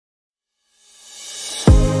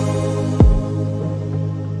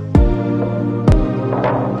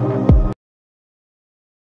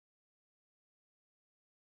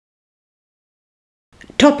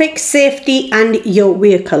Topic: safety and your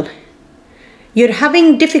vehicle. You're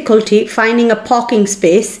having difficulty finding a parking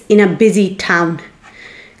space in a busy town.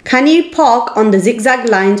 Can you park on the zigzag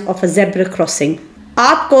lines of a zebra crossing?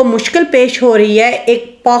 आपको मुश्किल पेश हो रही है एक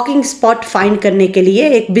parking spot find करने के लिए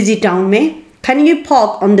एक बिजी टाउन में. Can you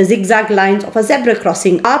park on the zigzag lines of a zebra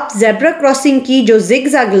crossing? आप zebra crossing की जो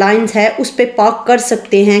zigzag lines है उस पे पार्क कर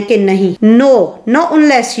सकते हैं कि नहीं? No, not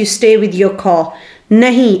unless you stay with your car.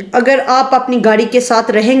 नहीं, अगर आप अपनी गाड़ी के साथ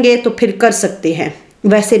रहेंगे तो फिर कर सकते हैं,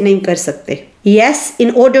 वैसे नहीं कर सकते. Yes,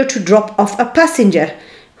 in order to drop off a passenger.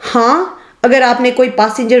 हाँ, अगर आपने कोई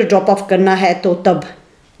पैसेंजर ड्रॉप ऑफ करना है तो तब.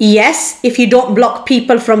 Yes, if you don't block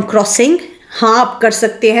people from crossing. हाँ, आप कर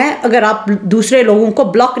सकते हैं अगर आप दूसरे लोगों को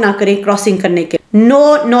ब्लॉक ना करें क्रॉसिंग करने के. No,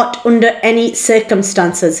 not under any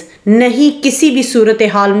circumstances. नहीं, किसी भी सूरत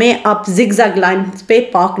हाल में आप zigzag lines पे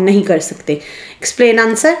पार्क नहीं कर सकते. Explain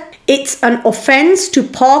answer. It's an offense to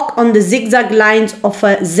park on the zigzag lines of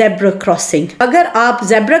a zebra crossing. अगर आप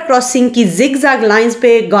zebra crossing की zigzag lines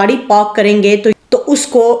पे गाड़ी पार्क करेंगे तो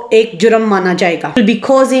उसको एक जुर्म माना जाएगा. Will be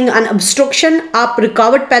causing an obstruction. आप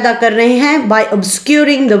रुकावट पैदा कर रहे हैं by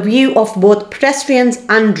obscuring the view of both pedestrians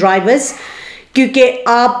and drivers. क्योंकि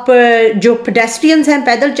आप जो pedestrians हैं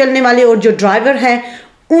पैदल चलने वाले और जो ड्राइवर हैं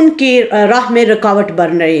उनकी राह में रुकावट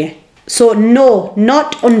बन रही है. So no,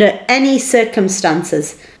 not under any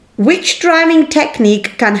circumstances. Which driving technique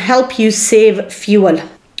can help you save fuel?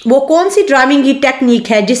 वो कौन सी ड्राइविंग की टेक्निक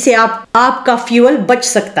है जिससे आपका फ्यूल बच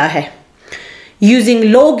सकता है? Using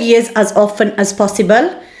low gears as often as possible.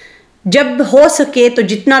 जब हो सके तो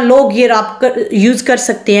जितना लो गियर आप यूज़ कर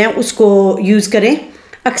सकते हैं उसको यूज़ करें.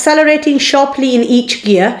 Accelerating sharply in each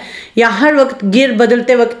gear. या हर वक्त गियर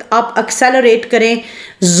बदलते वक्त आप एक्सेलरेट करें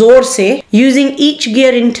ज़ोर से. Using each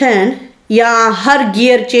gear in turn. या हर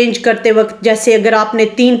गियर चेंज करते वक्त, जैसे अगर आपने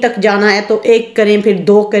 3 तक जाना है तो 1 करें, फिर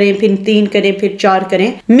 2 करें, फिर 3 करें, फिर 4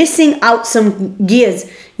 करें. Missing out some gears.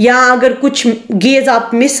 या अगर कुछ गियर्स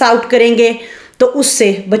आप मिस आउट करेंगे तो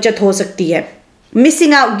उससे बचत हो सकती है.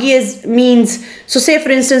 मिसिंग आउट गियर्स मीन्स, सो से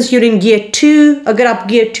for instance you're in gear 2. अगर आप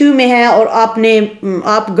गियर 2 में हैं और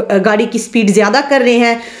आप गाड़ी की स्पीड ज़्यादा कर रहे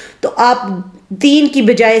हैं तो आप 3 की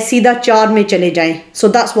बजाय सीधा 4 में चले जाएं. So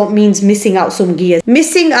that's what means missing out some gears.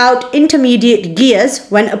 Missing out intermediate gears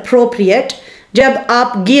when appropriate. जब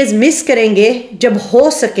आप gears miss करेंगे जब हो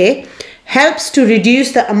सके, helps to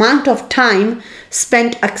reduce the amount of time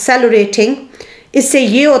spent accelerating. इससे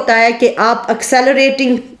ये होता है कि आप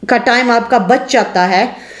accelerating का टाइम आपका बच जाता है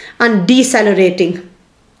and decelerating.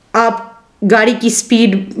 आप गाड़ी की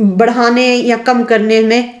स्पीड बढ़ाने या कम करने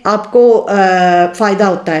में आपको फ़ायदा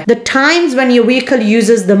होता है. The times when your vehicle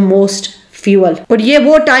uses the most fuel. और ये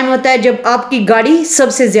वो टाइम होता है जब आपकी गाड़ी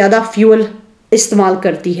सबसे ज़्यादा फ्यूल इस्तेमाल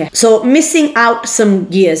करती है. So missing out some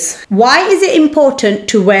gears. Why is it important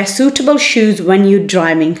to wear suitable shoes when you're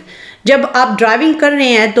driving? जब आप ड्राइविंग कर रहे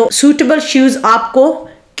हैं तो suitable shoes आपको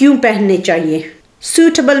क्यों पहनने चाहिए?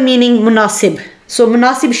 Suitable meaning मुनासिब. So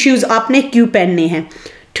मुनासिब shoes आपने क्यों पहनने हैं?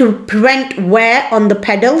 To prevent wear on the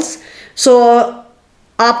pedals. So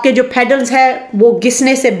आपके जो pedals है वो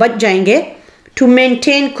घिसने से बच जाएंगे. To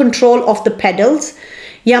maintain control of the pedals.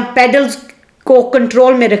 या pedals को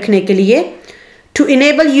कंट्रोल में रखने के लिए. To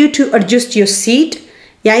enable you to adjust your seat.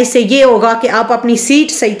 या इससे ये होगा कि आप अपनी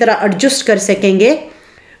सीट सही तरह एडजस्ट कर सकेंगे.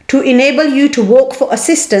 To enable you to walk for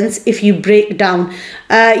assistance if you break down.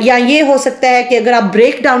 या ये हो सकता है कि अगर आप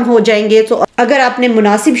ब्रेक डाउन हो जाएंगे तो अगर आपने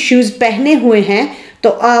मुनासिब शूज़ पहने हुए हैं तो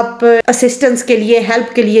आप असिस्टेंस के लिए, हेल्प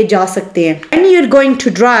के लिए जा सकते हैं. When you're going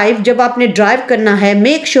to drive, जब आपने ड्राइव करना है,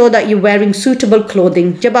 make sure that you're wearing suitable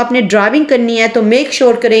clothing. जब आपने ड्राइविंग करनी है तो make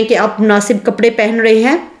sure करें कि आप मुनासिब कपड़े पहन रहे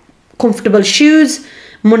हैं. Comfortable shoes,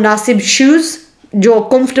 मुनासिब shoes जो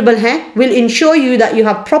comfortable हैं will ensure you that you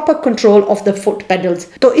have proper control of the foot pedals.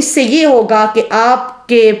 तो इससे ये होगा कि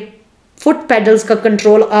आपके foot pedals का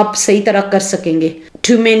कंट्रोल आप सही तरह कर सकेंगे.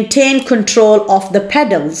 To maintain control of the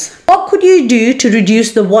pedals. What could you do to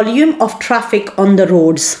reduce the volume of traffic on the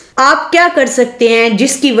roads? आप क्या कर सकते हैं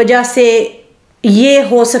जिसकी वजह से ये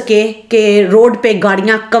हो सके कि रोड पे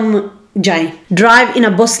गाड़ियाँ कम जाएं? Drive in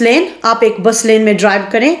a bus lane. आप एक बस लेन में ड्राइव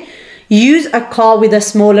करें. Use a car with a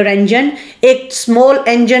smaller engine. एक small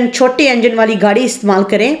engine, छोटे engine वाली गाड़ी इस्तेमाल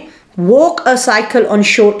करें. Walk a cycle on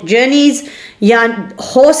short journeys. या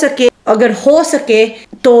हो सके, अगर हो सके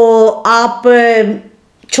तो आप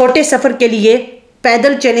छोटे सफ़र के लिए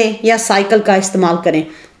पैदल चलें या साइकिल का इस्तेमाल करें.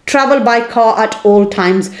 Travel by car at all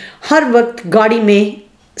times. हर वक्त गाड़ी में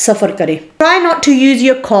सफ़र करें. Try not to use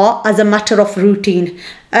your car as a matter of routine.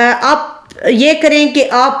 आप ये करें कि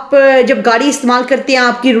आप जब गाड़ी इस्तेमाल करते हैं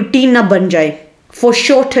आपकी रूटीन ना बन जाए. For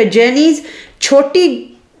shorter journeys. छोटी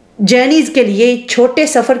जर्नीज के लिए, छोटे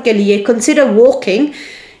सफ़र के लिए कंसिडर वॉकिंग,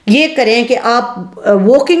 ये करें कि आप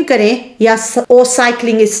वॉकिंग करें या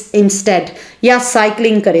साइकिलिंग इंस्टेड, या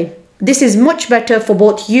साइकिलिंग करें। This is much better for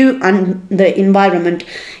both you and the environment.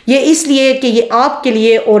 ये इसलिए कि ये आपके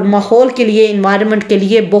लिए और माहौल के लिए, इन्वायरमेंट के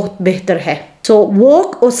लिए बहुत बेहतर है। सो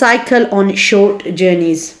वॉक और cycle on short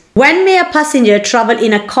journeys. When may a passenger travel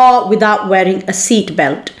in a car without wearing a seat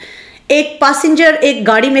belt? एक पैसेंजर एक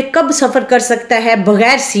गाड़ी में कब सफ़र कर सकता है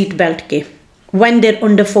बगैर सीट बेल्ट के? When they're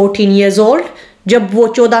under 14 years old, जब वो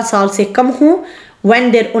 14 साल से कम हों।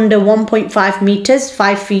 When they're under 1.5 meters,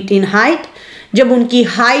 5 feet in height, जब उनकी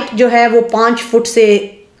हाइट जो है वो 5 फुट से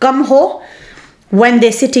कम हो। When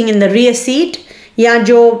they're sitting in the rear seat, या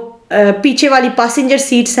जो पीछे वाली पैसेंजर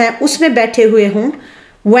सीट्स हैं उसमें बैठे हुए हों।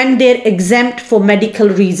 When they're exempt for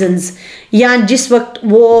medical reasons, या जिस वक्त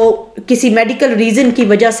वो किसी मेडिकल रीज़न की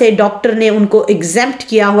वजह से डॉक्टर ने उनको एग्जेम्प्ट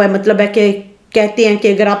किया हुआ है, मतलब है कि कहते हैं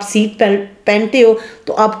कि अगर आप सीट पहनते हो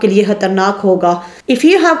तो आपके लिए खतरनाक होगा। If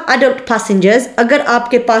you have adult passengers, अगर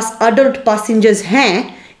आपके पास अडल्ट पैसेंजर्स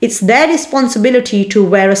हैं, it's their responsibility to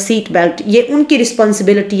where a seat belt. ये उनकी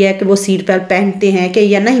रिस्पॉन्सिबिलिटी है कि वो सीट बेल्ट पहनते हैं कि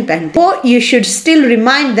या नहीं पहनते। और you should still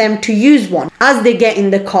remind them to use one as they get in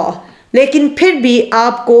the car, लेकिन फिर भी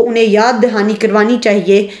आपको उन्हें याद दहानी करवानी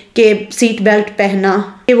चाहिए कि सीट बेल्ट पहना,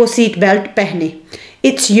 कि वो सीट बेल्ट पहने।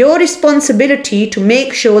 It's your responsibility to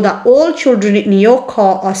make sure that all children in your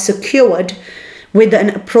car are secured with an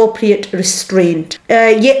appropriate restraint.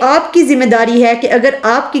 ये आपकी जिम्मेदारी है कि अगर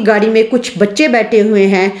आपकी गाड़ी में कुछ बच्चे बैठे हुए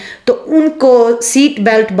हैं तो उनको सीट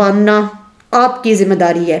बेल्ट बांधना आपकी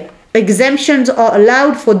जिम्मेदारी है। Exemptions are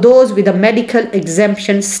allowed for those with a medical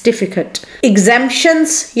exemption certificate.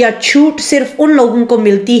 Exemptions या छूट सिर्फ उन लोगों को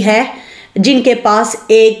मिलती है जिनके पास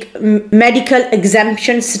एक medical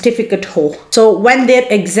exemption certificate हो. So when they're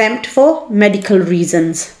exempt for medical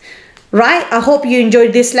reasons. Right? I hope you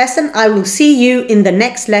enjoyed this lesson. I will see you in the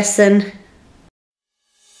next lesson.